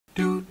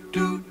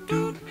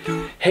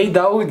Hey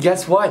Dawood,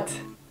 guess what?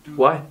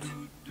 What?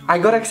 I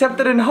got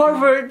accepted in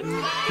Harvard!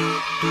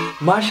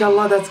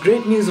 MashaAllah, that's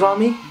great news,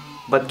 Rami.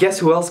 But guess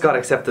who else got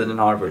accepted in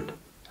Harvard?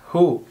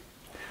 Who?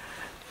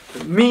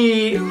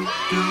 Me!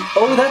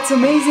 Oh, that's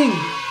amazing!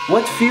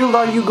 What field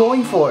are you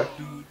going for?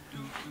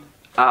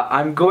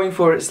 I'm going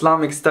for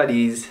Islamic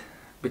studies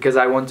because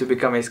I want to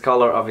become a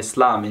scholar of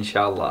Islam,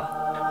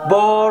 inshallah.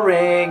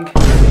 Boring!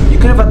 You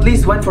could have at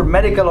least went for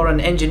medical or an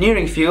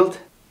engineering field.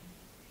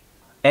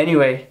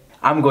 Anyway,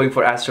 I'm going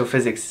for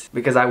astrophysics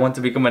because I want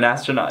to become an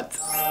astronaut.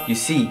 You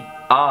see,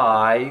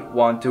 I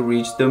want to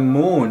reach the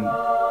moon.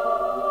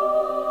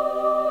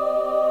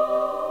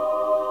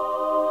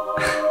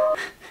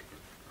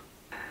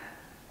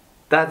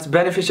 That's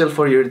beneficial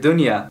for your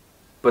dunya,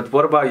 but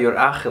what about your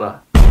akhirah?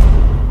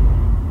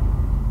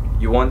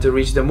 You want to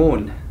reach the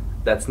moon,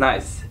 that's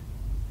nice,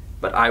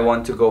 but I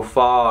want to go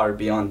far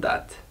beyond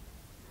that.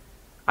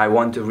 I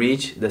want to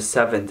reach the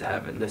seventh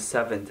heaven, the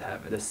seventh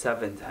heaven, the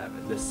seventh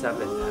heaven, the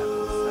seventh heaven.